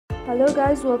Hello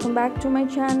guys, welcome back to my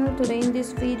channel. Today in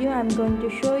this video I'm going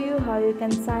to show you how you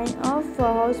can sign off for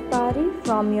Houseparty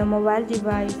from your mobile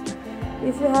device.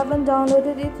 If you haven't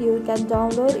downloaded it, you can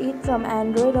download it from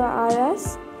Android or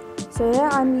iOS. So here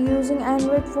I'm using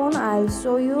Android phone. I'll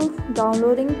show you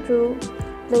downloading through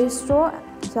Play Store.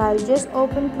 So I'll just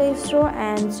open Play Store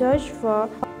and search for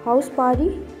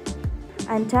Houseparty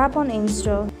and tap on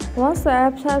install. Once the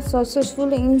apps have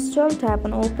successfully installed, tap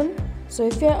on open. So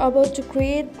if you're about to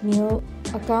create new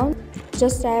account,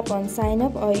 just tap on sign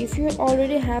up, or if you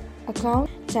already have account,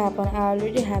 tap on I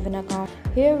already have an account.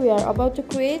 Here we are about to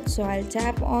create, so I'll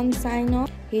tap on sign up,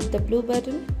 hit the blue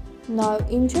button. Now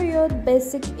enter your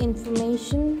basic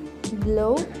information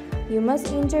below. You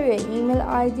must enter your email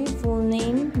ID, full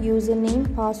name,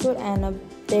 username, password and a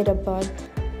date of birth.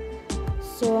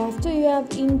 So after you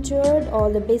have entered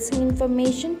all the basic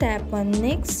information, tap on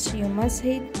next. You must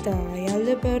hit the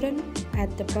yellow button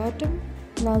at the bottom.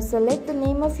 Now select the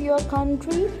name of your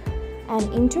country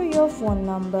and enter your phone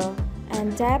number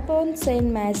and tap on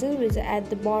send message, which is at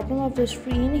the bottom of the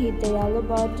screen. Hit the yellow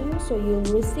button, so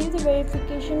you'll receive the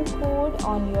verification code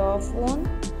on your phone.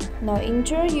 Now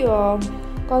enter your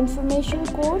confirmation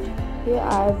code. Here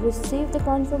I have received the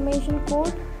confirmation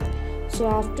code. So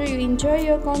after you enter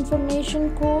your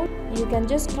confirmation code, you can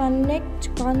just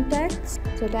connect contacts.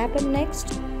 So tap on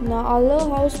next. Now allow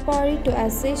Houseparty to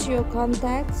access your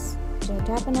contacts. So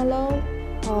tap on allow.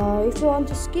 If you want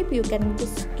to skip, you can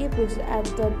just skip, which is at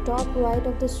the top right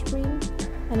of the screen.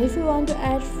 And if you want to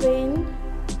add friend,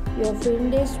 your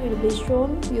friend list will be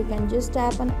shown. You can just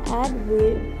tap on add,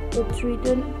 where it's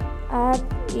written add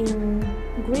in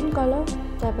green color.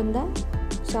 Tap on that.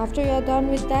 So after you are done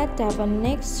with that, tap on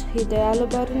next, hit the yellow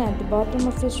button at the bottom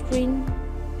of the screen.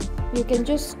 You can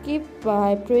just skip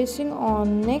by pressing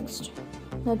on next.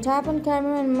 Now tap on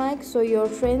camera and mic so your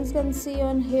friends can see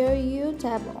and hear you.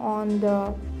 Tap on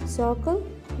the circle.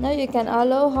 Now you can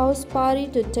allow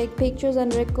Houseparty to take pictures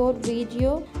and record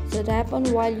video. So tap on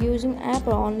while using app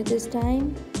or only this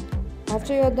time.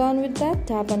 After you are done with that,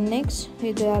 tap on next,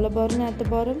 hit the yellow button at the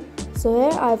bottom. So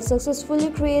here I've successfully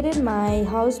created my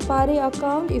Houseparty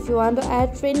account. If you want to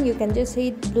add friend, you can just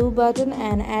hit blue button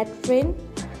and add friend.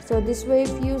 So this way,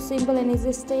 few simple and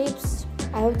easy steps.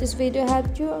 I hope this video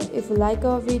helped you. If you like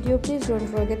our video, please don't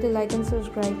forget to like and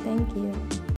subscribe. Thank you.